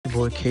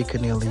boy K.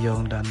 Keneal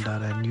Young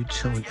Dandada, and you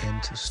tuned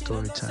into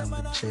Storytime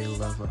with Jay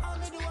Lover.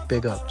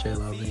 Big up, Jay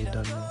Lover, you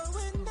done me.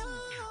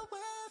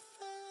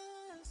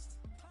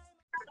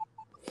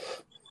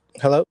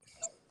 Hello.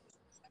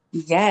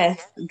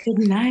 Yes, good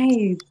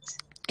night.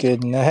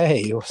 Good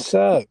night. What's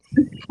up?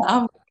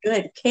 I'm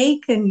good. Kay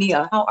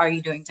Neil, how are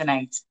you doing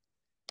tonight?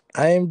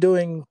 I am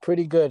doing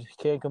pretty good.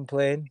 Can't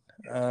complain.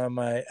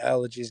 My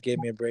allergies gave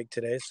me a break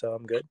today, so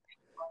I'm good.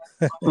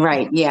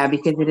 Right, yeah,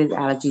 because it is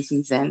allergy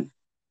season.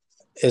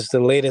 It's the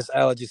latest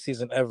allergy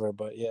season ever,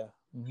 but yeah.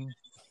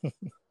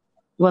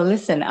 Well,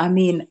 listen,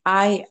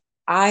 I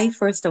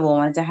first of all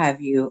wanted to have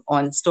you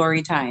on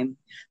story time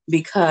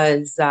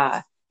because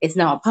it's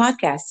now a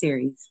podcast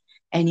series,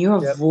 and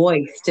your Yep.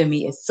 voice to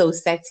me is so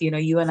sexy. You know,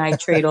 you and I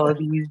trade all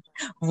these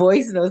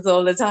voice notes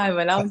all the time,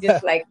 and I'm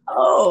just like,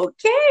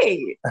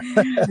 okay.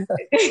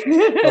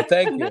 Well,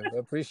 thank you. I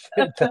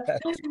appreciate that.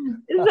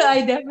 So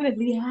I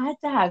definitely had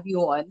to have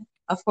you on,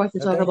 of course, to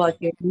No, talk thank you.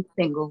 about your new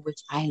single,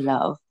 which I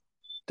love,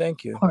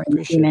 Thank you. Quarantine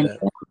Appreciate and that.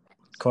 Chill.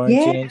 Yeah.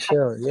 Quarantine and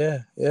chill. Yeah,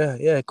 yeah,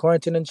 yeah.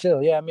 Quarantine and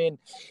chill. Yeah, I mean,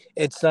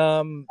 it's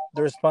the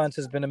response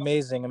has been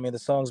amazing. I mean, the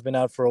song's been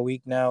out for a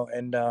week now,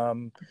 and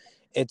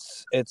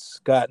it's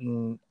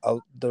gotten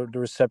the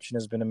reception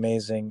has been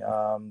amazing.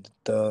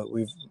 The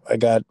we've I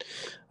got,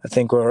 I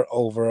think we're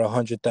over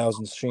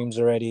 100,000 streams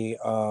already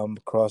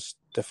across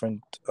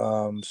different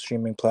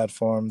streaming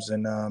platforms,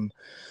 and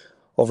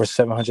over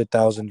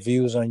 700,000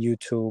 views on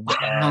YouTube.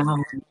 Wow.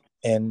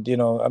 And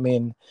I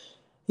mean,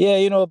 yeah,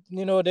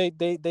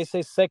 they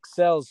say sex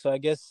sells, so I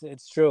guess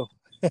it's true.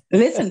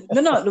 Listen,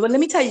 no, but let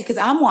me tell you, because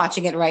I'm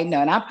watching it right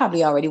now, and I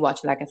probably already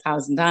watched it like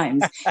 1,000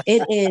 times.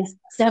 It is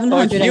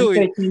Oh, it's you. You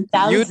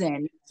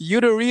 713,000. you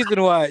the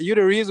reason why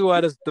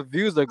the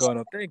views are going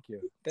up. Thank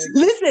you. Thank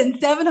you. Listen,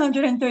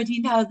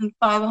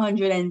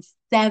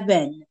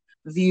 713,507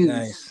 views.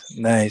 Nice,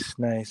 nice,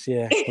 nice.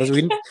 Yeah,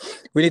 we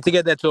need to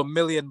get that to a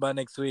million by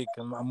next week.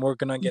 I'm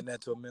working on getting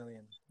that to a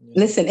million.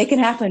 Listen, it can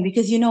happen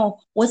because you know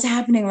what's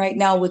happening right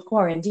now with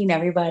quarantine.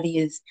 Everybody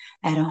is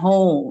at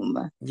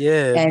home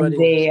Yeah, and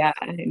everybody. they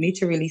need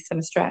to release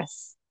some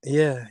stress.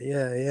 Yeah,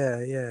 yeah, yeah,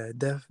 yeah.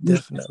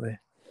 Definitely.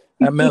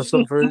 I may have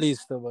some for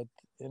release though, but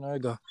I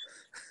go.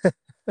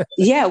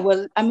 Yeah,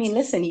 well, I mean,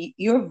 listen,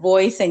 your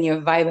voice and your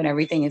vibe and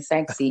everything is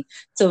sexy.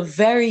 So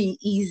very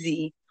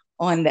easy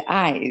on the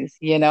eyes,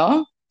 you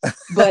know?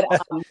 But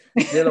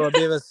Jello,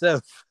 be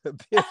myself. Be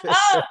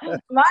myself.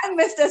 mine,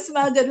 Mr.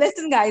 Smell Good.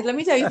 Listen, guys, let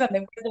me tell you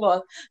something. First of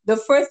all, the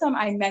first time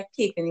I met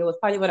Cake, and it was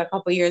probably about a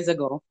couple years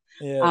ago,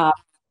 Yeah. uh,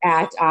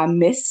 at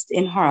Mist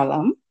in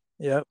Harlem.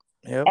 Yep.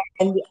 Yep.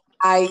 And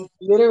I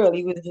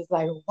literally was just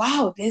like,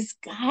 wow, this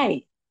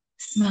guy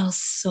smells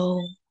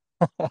so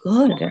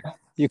good.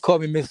 You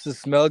called me Mr.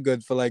 Smell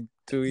Good for like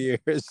 2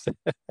 years.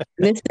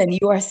 Listen,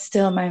 you are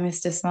still my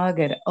Mr.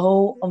 Smallgood.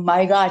 Oh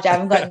my gosh, I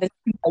haven't gotten this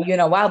from you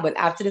in a while, but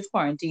after this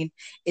quarantine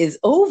is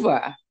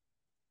over,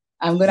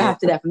 I'm gonna Yeah. have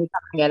to definitely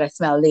come and get a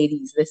smell.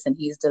 Ladies, listen,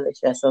 he's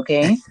delicious,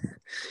 okay?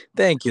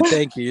 Thank you.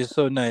 Thank you. You're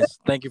so nice.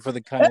 Thank you for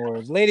the kind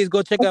words. Ladies,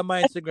 go check out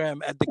my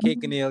Instagram at the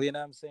Cake and Neil. You know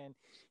what I'm saying?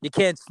 You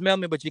can't smell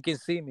me, but you can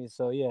see me.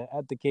 So yeah,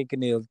 at the Cake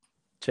and Neil.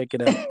 Check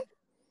it out.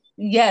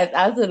 Yes,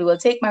 absolutely. Well,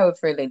 take my word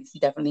for it, ladies. He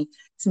definitely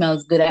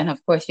smells good. And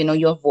of course, you know,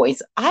 your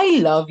voice. I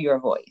love your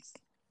voice.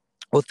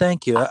 Well,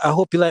 thank you. I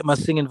hope you like my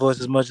singing voice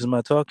as much as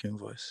my talking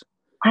voice.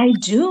 I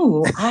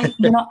do. I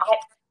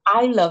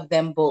love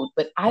them both,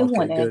 but I Okay,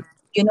 wanna, good.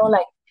 you know,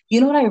 like,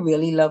 you know what I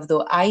really love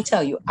though? I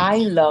tell you, I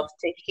love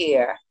to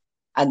hear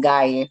a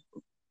guy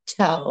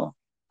tell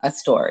a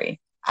story.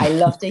 I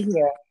love to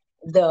hear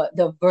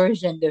the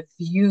version, the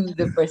view,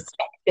 the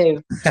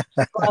perspective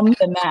from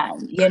the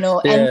man, you know,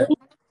 and Yeah.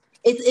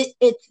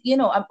 it's you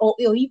know, or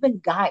even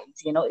guys,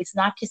 you know, it's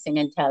not kissing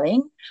and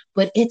telling,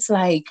 but it's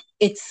like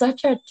it's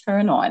such a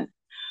turn on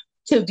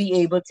to be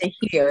able to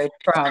hear it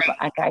from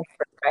a guy's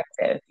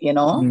perspective, you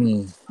know.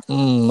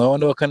 I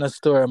wonder what kind of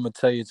story I'm gonna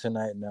tell you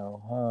tonight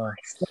now. Huh?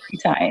 Story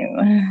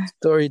time.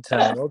 Story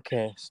time.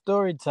 Okay.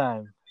 Story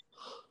time.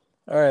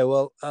 All right.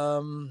 Well,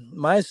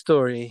 my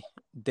story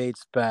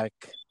dates back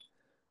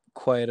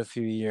quite a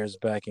few years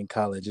back in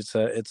college. It's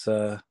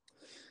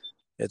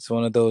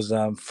one of those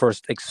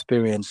first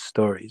experience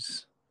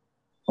stories.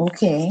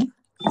 Okay.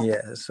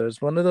 Yeah, so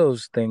it's one of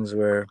those things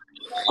where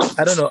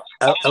I don't know.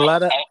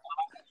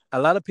 A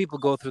lot of people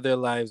go through their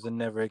lives and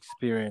never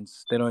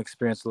experience. They don't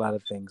experience a lot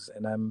of things,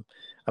 and I'm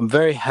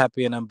very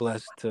happy and I'm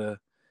blessed to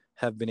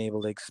have been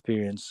able to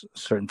experience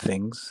certain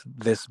things.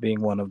 This being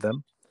one of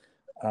them.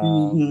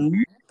 Um,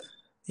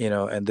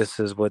 Mm-hmm. and this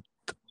is what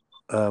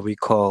we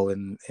call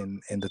in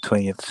the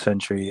 20th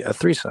century a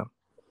threesome.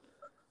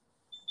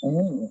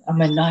 Ooh, a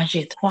menage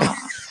a trois.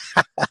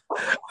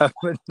 A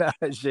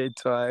menage a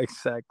trois,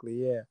 exactly.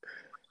 Yeah.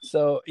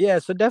 So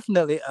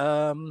definitely.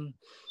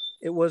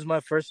 It was my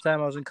first time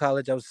I was in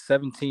college. I was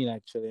 17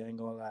 actually. I ain't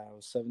gonna lie. I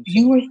was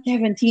You 17. were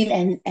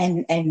 17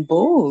 and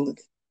bold.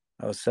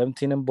 I was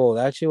 17 and bold.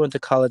 I actually went to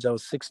college. I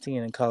was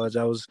 16 in college.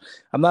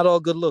 I'm not all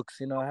good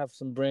looks. I have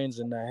some brains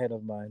in that head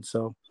of mine.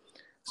 So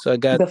I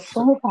got, The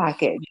full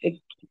package.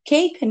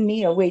 Cake and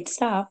Nia. Wait,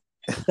 stop.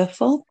 The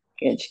full.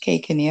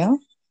 Educating you.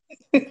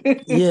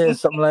 Yeah,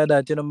 something like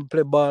that. You know, I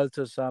play ball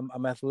too, so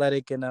I'm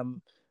athletic and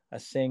I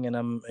sing and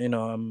I'm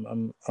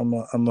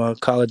a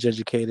college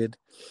educated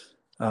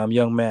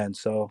young man.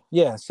 So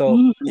yeah, so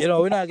Mm, you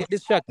know, we're not get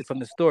distracted from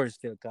the story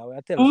still, Kyle.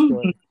 I tell a mm,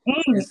 story.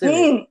 mm, It's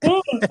silly.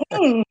 mm, mm,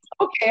 mm.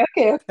 Okay,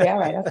 okay, okay. All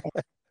right, okay.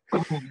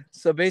 Mhm.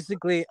 So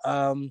basically,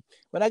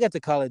 when I got to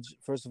college,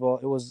 first of all,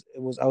 it was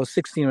I was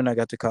 16 when I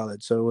got to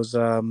college, so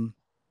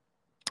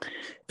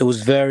it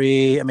was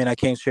very. I mean, I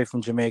came straight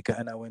from Jamaica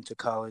and I went to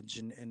college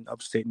in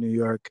upstate New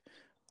York,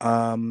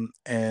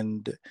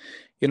 and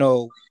you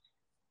know,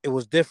 it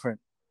was different.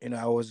 You know,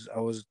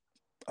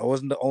 I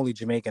wasn't the only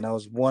Jamaican. I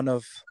was one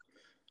of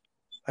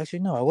actually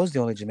no, I was the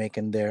only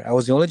Jamaican there. I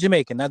was the only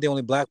Jamaican, not the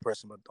only black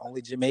person, but the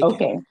only Jamaican.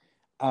 Okay.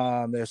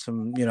 There's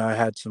some, you know,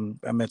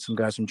 I met some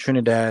guys from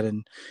Trinidad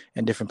and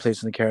different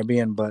places in the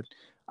Caribbean, but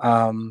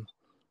um,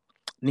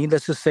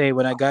 needless to say,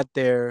 when I got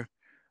there,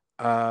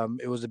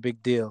 it was a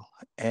big deal,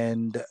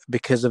 and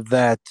because of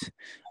that,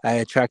 I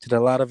attracted a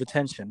lot of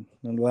attention,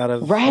 and a lot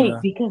of, you Right,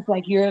 know, because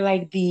like you're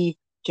like the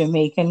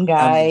Jamaican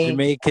I'm the guy.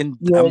 Jamaican.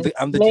 You're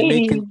I'm the ladies,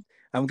 Jamaican.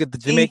 I'm the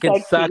he's Jamaican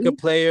soccer sexy.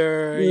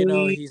 player. You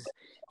know, He's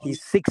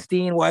he's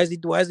 16. Why is he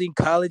in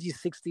college? He's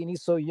 16.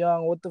 He's so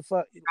young. What the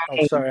fuck? Oh,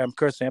 right. sorry, I'm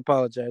cursing. I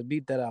apologize.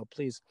 Beat that out,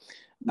 please.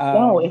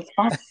 No, Um. it's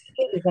fine.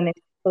 It's an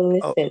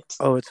Oh. explicit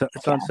Oh, it's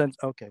on podcast. sense.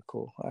 Okay,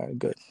 cool. All right,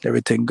 good.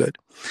 Everything good.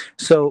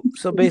 So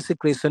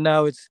basically, so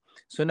now it's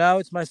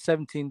my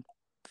 17th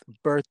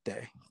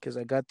birthday because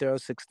I got there. I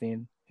was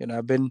 16. You know,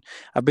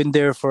 I've been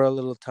there for a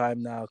little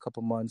time now, a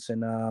couple months,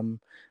 and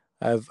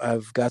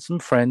I've got some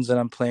friends, and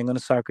I'm playing on a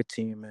soccer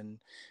team, and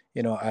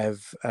you know,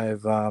 I've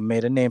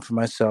made a name for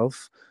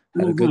myself.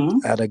 Mm-hmm.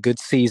 Had a good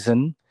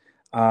season.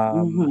 Um,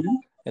 Mm-hmm.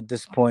 at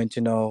this point,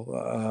 you know,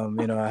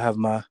 I have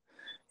my,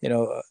 you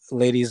know,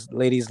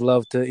 ladies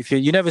love to. If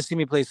you never see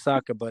me play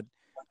soccer, but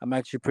I'm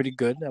actually pretty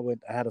good.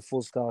 I had a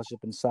full scholarship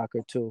in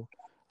soccer too.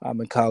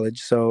 In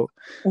college, so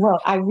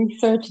Well, I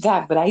researched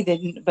that, but I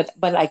didn't. But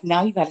like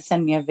now you got to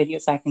send me a video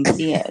so I can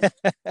see it.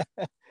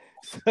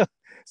 so,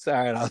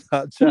 sorry,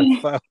 I'll try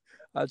to find.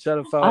 I'll try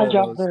to find one I'll of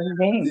drop those. the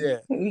link. Yeah.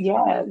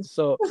 Yes.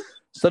 So,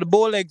 the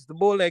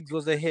bow legs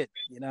was a hit.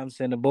 You know what I'm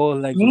saying? The bow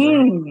legs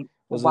Mm.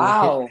 was a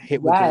hit Wow.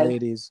 hit with the Yes.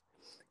 ladies.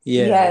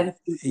 Yeah, Yes.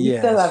 We yeah.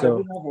 still love it.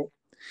 We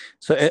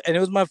love And it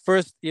was my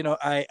first. You know,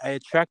 I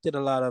attracted a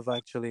lot of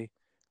actually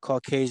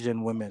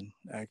Caucasian women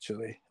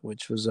actually,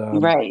 it.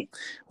 Right.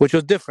 which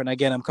was different.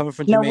 Again, I'm coming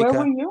from Now, where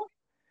were Jamaica. you?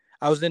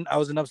 I was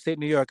in upstate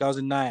New York. I was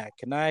in Nyack.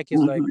 Nyack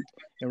is like Hmm.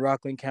 in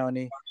Rockland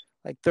County,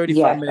 like 35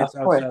 Yes, of minutes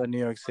course. outside of New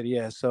York City.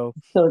 Yeah. So,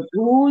 So,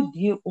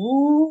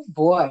 ooh,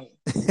 boy,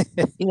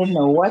 you didn't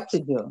know what to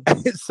do.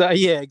 so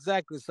yeah,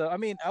 exactly. So I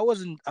mean, I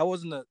wasn't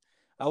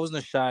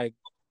a shy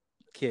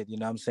kid. You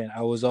know what I'm saying?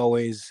 I was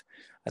always,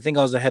 I think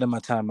I was ahead of my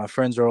time. My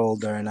friends are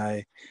older,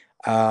 and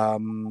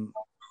um,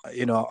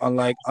 you know,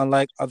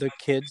 unlike other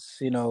kids,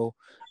 you know,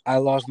 I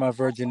lost my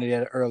virginity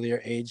at an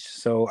earlier age.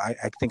 So I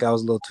think I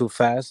was a little too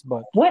fast,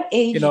 but What you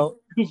age know,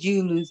 did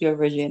you lose your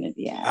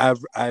virginity at?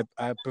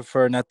 I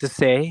prefer not to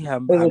say. It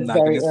I'm was not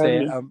very gonna say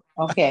it. early.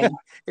 Okay.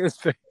 It was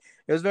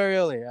it was very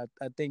early.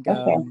 I think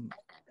Okay.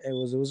 it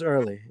was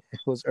early. It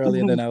was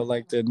earlier than Hmm. I would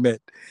like to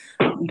admit.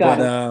 Got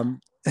But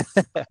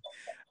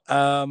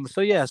it.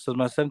 so yeah, so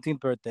my 17th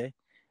birthday,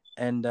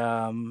 and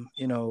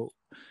you know,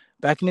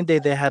 back in the day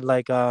they had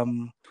like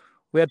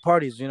we had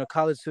parties. You know,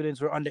 college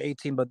students were under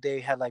 18, but they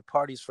had like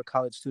parties for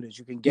college students.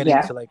 You can get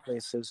Yeah. into like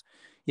places.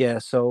 Yeah,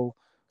 so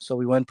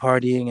we went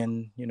partying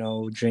and you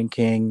know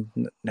drinking.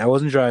 I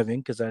wasn't driving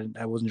because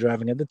I wasn't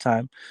driving at the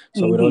time,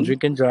 so we don't Hmm.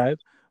 drink and drive.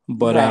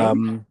 But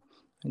Right.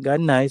 it got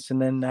nice,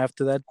 and then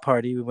after that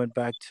party, we went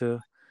back to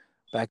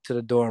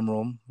the dorm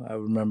room. I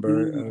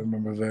Mm.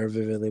 remember very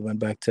vividly. Went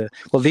back to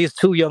well, these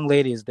two young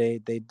ladies. They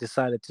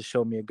decided to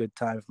show me a good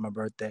time for my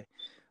birthday.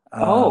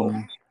 Oh,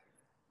 Um,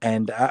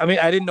 and I mean,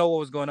 I didn't know what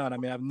was going on. I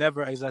mean, I've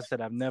never, as I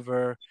said, I've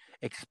never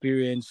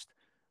experienced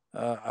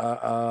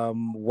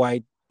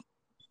white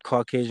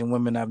Caucasian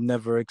women. I've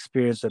never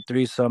experienced a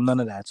threesome, none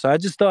of that. So I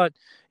just thought,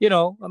 you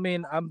know, I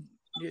mean,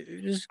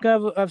 just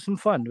gonna have some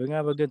fun. We're gonna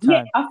have a good yeah,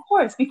 time. of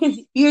course, because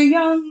you're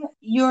young,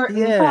 you're in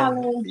Yeah,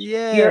 college,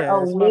 you're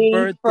yeah. It's my away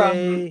from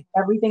birthday.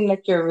 everything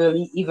that you're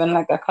really even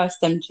like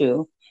accustomed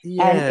to,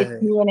 and it's Yeah,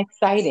 new and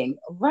exciting.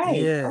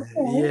 Right. yeah,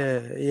 Okay. yeah,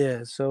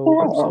 yeah.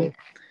 Cool.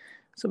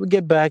 So we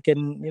get back,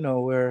 and you know,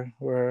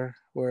 we're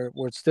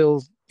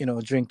still, you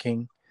know,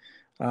 drinking,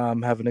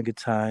 having a good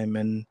time,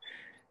 and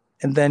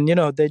then you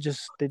know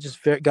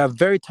got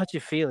very touchy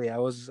feely.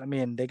 I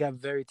mean, they got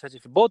very touchy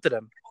feely, both of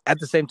them at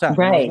the same time.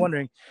 And Right.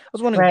 I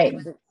was wondering Right.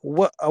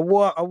 what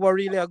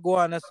really are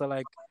going on. So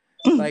like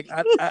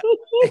I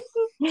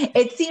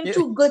It seemed you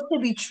too good to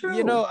be you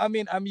true. know, I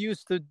mean, I'm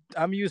used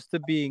to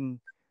being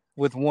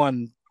with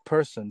one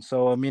person.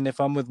 So I mean, if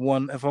I'm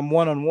one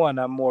on one,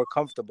 I'm more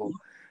comfortable.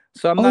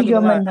 So I'm Oh, not gonna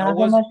you're lie,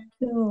 monogamous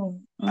too.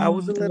 Mm, lady. I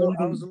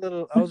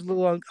was a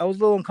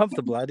little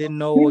uncomfortable. I didn't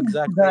know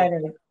exactly Got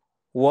it.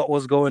 what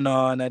was going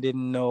on. I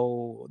didn't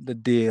know the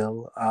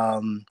deal.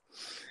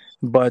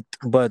 But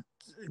a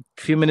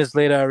few minutes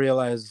later, I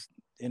realized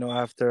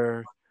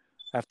after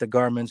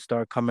garments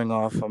start coming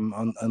off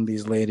on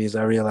these ladies,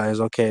 I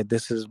realized, okay,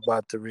 this is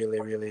about to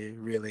really, really,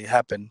 really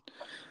happen.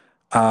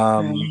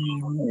 Um,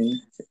 Right.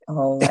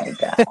 Oh my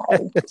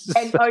God.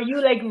 And are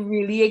you like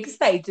really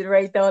excited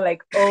right now?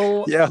 Like,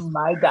 oh yeah,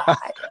 my I God.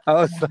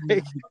 was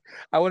like,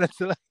 I wanted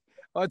to like,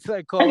 I wanted to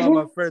like call all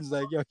my friends,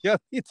 like, yo, y'all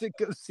need to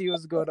go see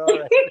what's going on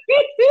right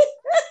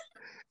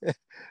now.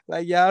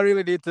 Like, y'all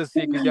really need to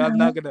see, because y'all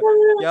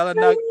are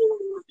not,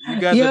 you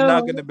guys are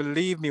not Yo, gonna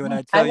believe me when I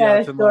I tell y'all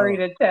got a story tomorrow.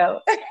 to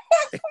tell.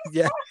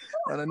 Yeah,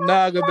 y'all are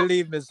not gonna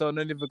believe me, so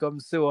none of it come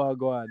so I'll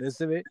go on. You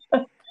see me?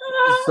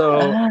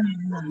 So,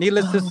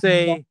 needless to Oh,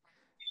 say,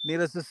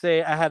 needless to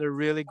say, I had a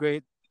really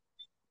great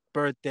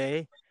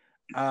birthday.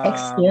 Um,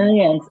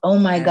 experience. Oh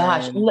my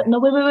gosh. and No,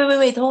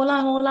 wait.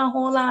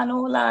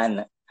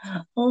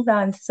 Hold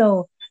on.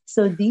 So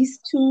these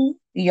two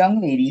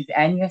young ladies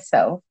and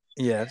yourself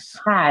yes,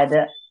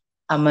 had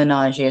a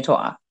menage a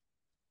trois.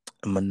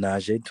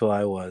 menage a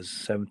trois was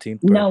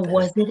 17th Now, birthday.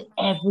 was it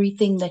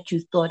everything that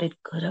you thought it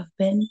could have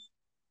been?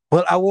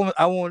 Well, I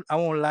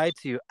won't lie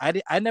to you.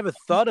 I never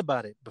thought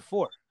about it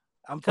before.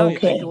 I'm telling you,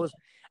 Okay.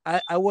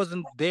 I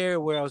wasn't there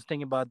where I was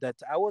thinking about that.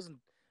 I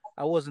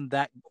wasn't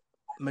that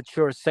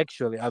mature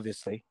sexually,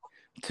 obviously,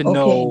 to Okay.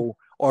 know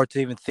or to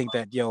even think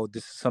that, yo,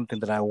 this is something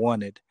that I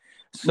wanted.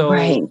 So,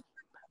 Right.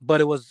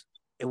 but it was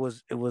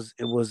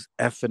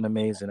effing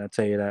amazing. I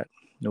tell you that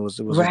it was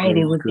a Right.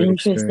 It was great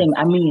interesting. experience.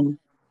 I mean,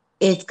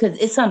 it's because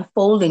it's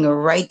unfolding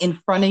right in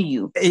front of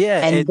you,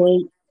 Yeah, and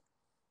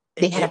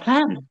they had a it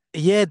plan.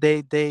 yeah,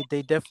 they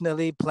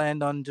definitely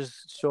planned on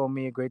just showing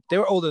me a great. They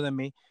were older than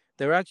me.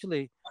 They were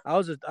actually I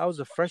was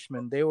a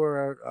freshman. They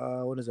were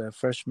what is that,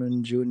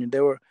 freshman, junior. They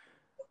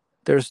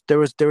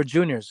were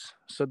juniors,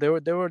 so they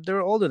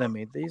were older than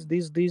me. These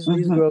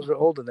Hmm. girls were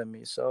older than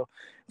me, so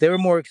they were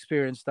more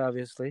experienced,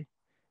 obviously,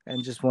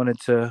 and just wanted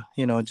to,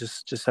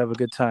 just have a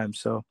good time.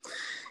 So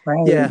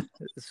yeah, Right.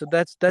 so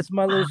that's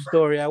my little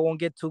story. I won't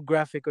get too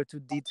graphic or too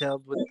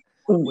detailed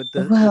with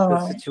the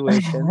Well,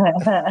 situation.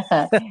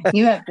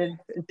 you have to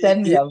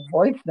send me Yeah, a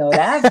voice note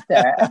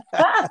after.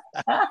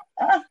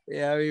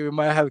 yeah, I mean, we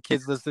might have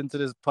kids listen to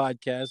this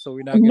podcast, so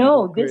we're not gonna go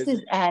No, this is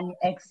crazy. an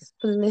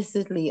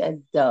explicitly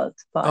adult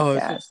Oh,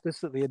 it's podcast.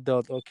 explicitly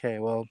adult. Okay,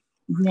 well,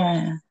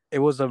 Yeah. it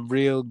was a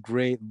real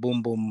great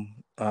boom boom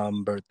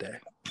birthday.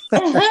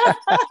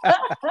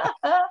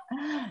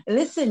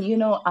 Listen,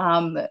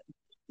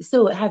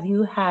 so have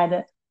you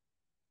had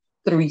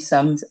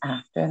threesomes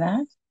after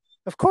that?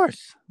 Of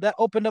course, that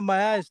opened up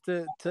my eyes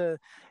to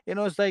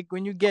it's like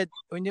when you get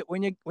when you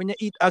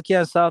eat ackee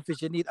and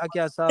saltfish, you need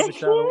ackee and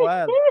saltfish all a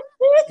while.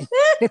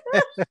 Yeah,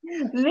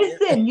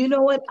 Listen, you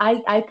know what?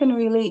 I can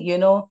relate,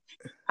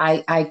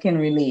 I can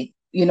relate.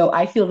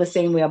 I feel the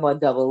same way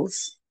about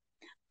doubles.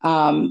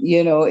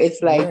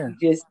 It's like yeah.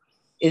 just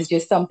it's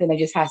just something that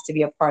just has to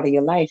be a part of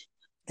your life.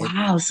 It,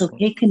 Wow, so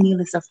Kate Camille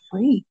is a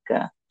freak.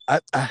 I,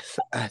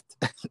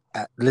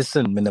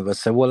 listen, me never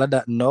say well I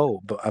don't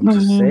know, but I'm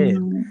just saying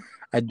Hmm.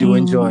 I do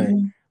enjoy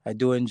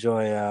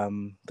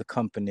Hmm. the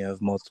company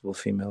of multiple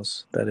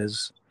females. That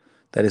is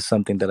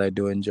something that I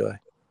do enjoy.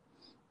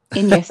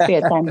 In your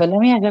spare time. But let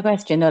me ask you a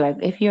question though, like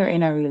if you're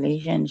in a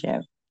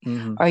relationship,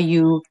 Hmm. are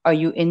you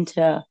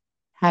into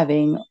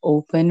having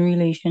open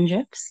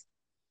relationships?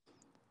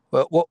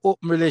 Well, what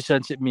open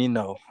relationship mean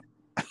now?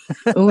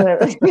 Well,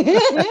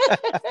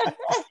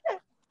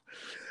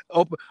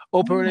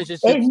 Open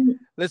relationships. and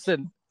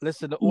Listen.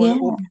 yeah,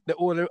 The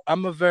only.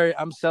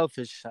 I'm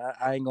selfish.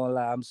 I ain't gonna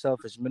lie. I'm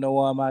selfish. Me no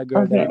want my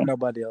girl that okay. with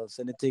nobody else.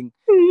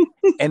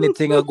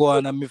 Anything I go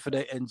on, I'm me for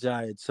the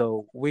enjoy it.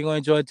 So we gonna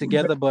enjoy it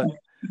together.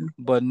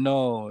 But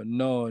no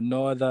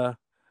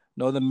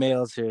other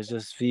males here. It's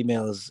just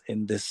females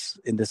in this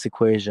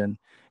equation.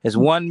 It's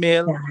one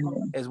male.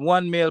 It's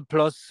one male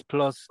plus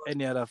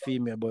any other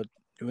female. But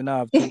we now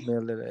have two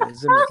male.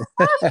 Isn't it?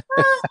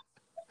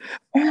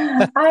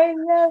 I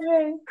love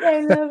it.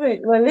 I love it.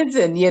 Well,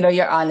 listen,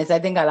 you're honest. I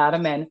think a lot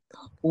of men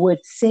would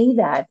say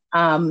that.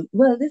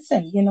 Well,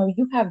 listen,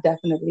 you have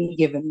definitely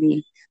given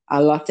me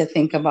a lot to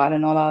think about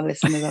and all our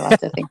listeners a lot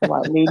to think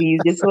about.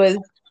 Ladies, this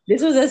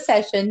was a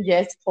session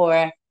just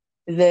for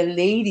the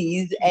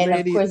ladies, and of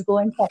Lady, course go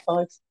and check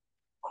out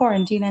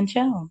Quarantine and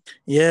Chill.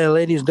 yeah,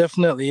 ladies,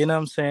 definitely. You know what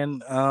I'm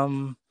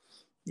saying?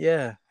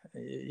 Yeah,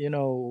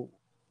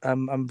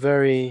 I'm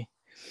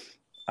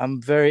I'm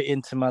very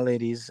into my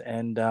ladies,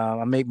 and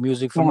I make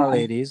music for my Yeah,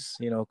 ladies.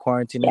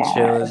 Quarantine and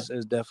chill yeah.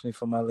 is definitely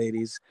for my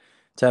ladies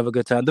to have a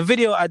good time. The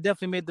video, I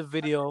definitely made the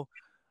video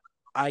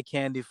eye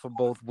candy for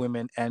both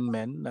women and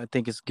men. I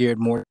think it's geared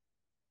more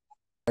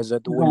as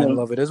that the women Right.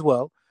 love it as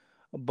well.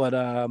 But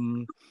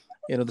the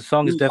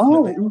song is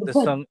definitely Oh, the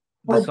but song.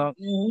 The but song.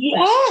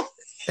 yes,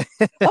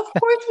 of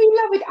course we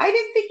love it. I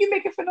didn't think you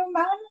make it for no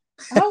man.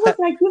 I was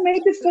like, you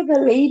made this for the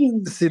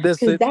ladies See,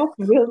 that's because it. that's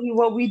really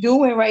what we're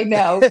doing right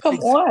now. Come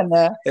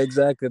on.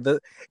 Exactly. The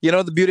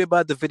beauty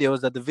about the video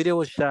is that the video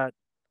was shot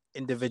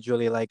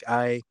individually. Like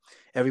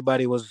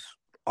everybody was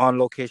on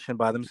location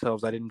by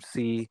themselves. I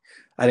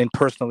didn't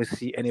personally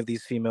see any of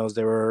these females.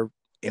 They were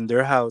in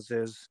their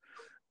houses,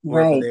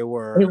 wherever Right. they It,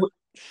 were.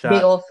 They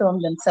shot all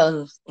film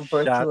themselves shot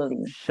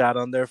virtually. shot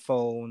on their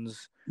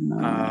phones,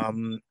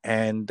 Mm.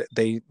 and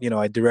they,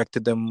 I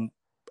directed them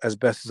as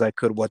best as I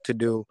could what to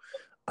do,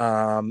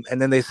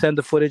 and then they send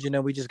the footage, and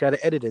then we just got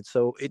to edit it.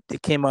 So it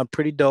came out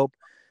pretty dope.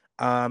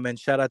 And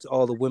shout out to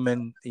all the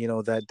women,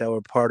 that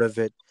were part of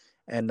it.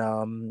 And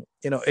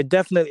it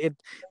definitely,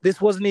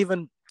 this wasn't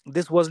even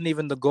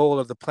the goal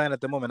of the plan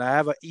at the moment. I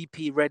have an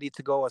EP ready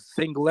to go, a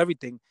single,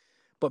 everything,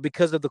 but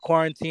because of the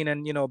quarantine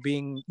and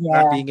being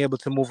not Yeah, being able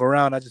to move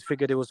around, I just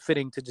figured it was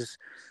fitting to just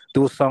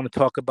do a song to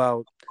talk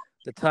about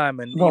the time.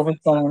 And what was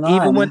even going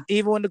even when on?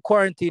 even when the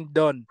quarantine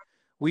done,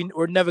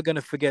 we're never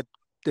gonna forget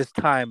this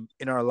time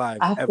in our lives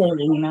ever.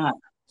 Absolutely not.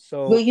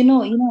 Well,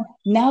 So,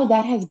 now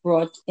that has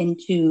brought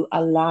into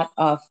a lot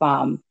of,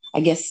 I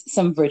guess,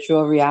 some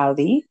virtual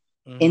reality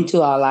hmm,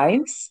 into our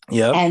lives.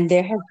 yep. And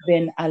there has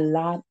been a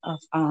lot of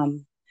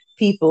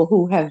people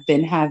who have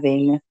been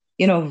having,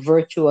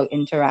 virtual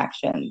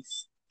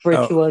interactions, Oh,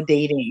 virtual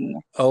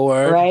dating, oh,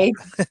 word. right?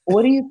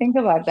 What do you think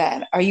about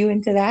that? Are you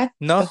into that?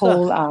 No, The sir.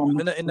 whole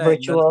No,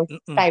 virtual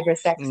mm-mm. cyber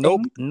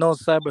Nope. sexting? No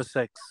cyber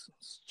sex.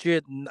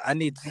 Straight. I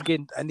need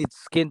skin. I need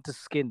skin to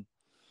skin.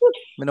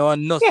 No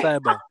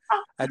cyber.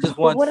 I just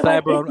But want what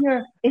about cyber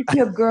on. if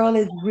your girl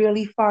is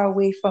really far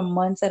away for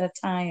months at a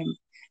time?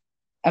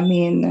 I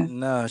mean,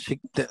 No,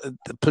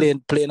 the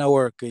plane at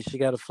work. She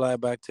got to fly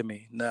back to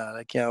me. No,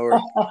 that can't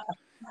work.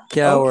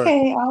 Can't work.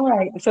 okay, all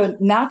right. So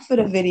not for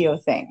the video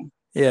thing.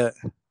 Yeah,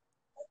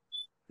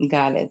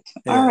 Got it.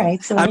 All yeah.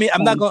 right. So I mean,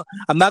 listen.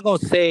 I'm not gonna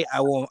say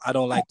I won't. I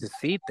don't like to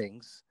see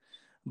things,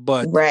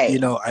 but Right,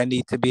 I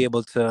need to be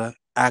able to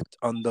act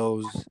on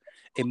those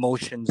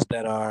emotions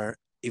that are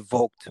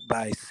evoked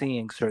by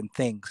seeing certain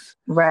things.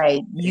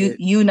 right. You It,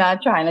 you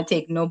not trying to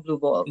take no blue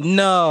balls.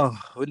 no,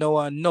 we don't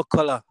want no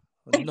color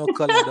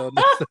though.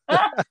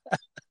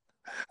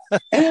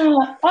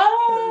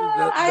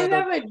 I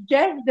That, love it.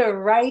 Just the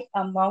right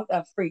amount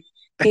of freak.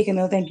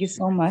 Kekano, thank you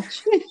so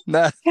much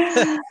nah,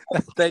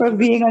 thank for you,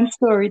 being on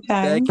story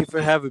thank time. you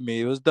for having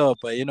me. It was dope,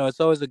 but it's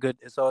always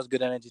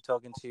good energy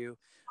talking to you.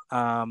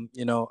 I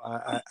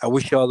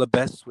wish you all the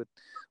best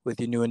with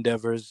your new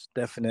endeavors,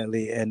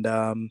 definitely, and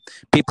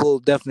people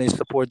definitely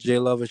support J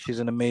Lover. She's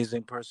an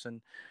amazing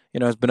person.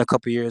 It's been a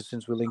couple years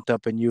since we linked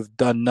up, and you've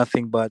done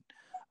nothing but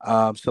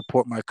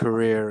support my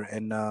career,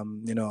 and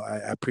I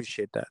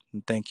appreciate that,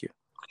 and thank you.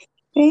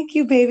 Thank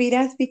you, baby.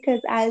 That's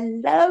because I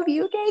love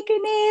you, Mr.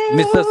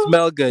 Kekano.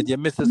 Smell Good, yeah,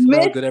 Mr.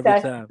 Smell Good every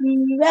Mr. time.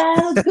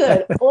 Smell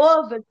Good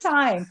all the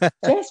time.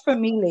 Just for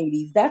me,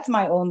 ladies. That's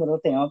my own little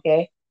thing,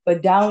 okay?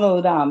 But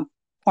download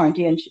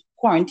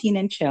quarantine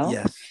and chill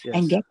Yes,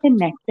 and yes, get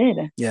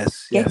connected.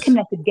 yes, Get yes.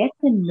 connected. Get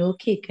to know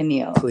Kate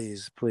Camille.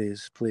 Please,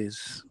 please,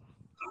 please.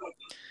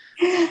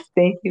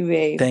 Thank you,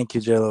 babe. Thank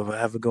you, J Lover.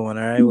 Have a good one.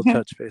 All right, we'll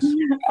touch base.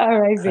 All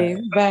right, All babe.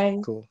 right,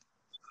 Bye. cool.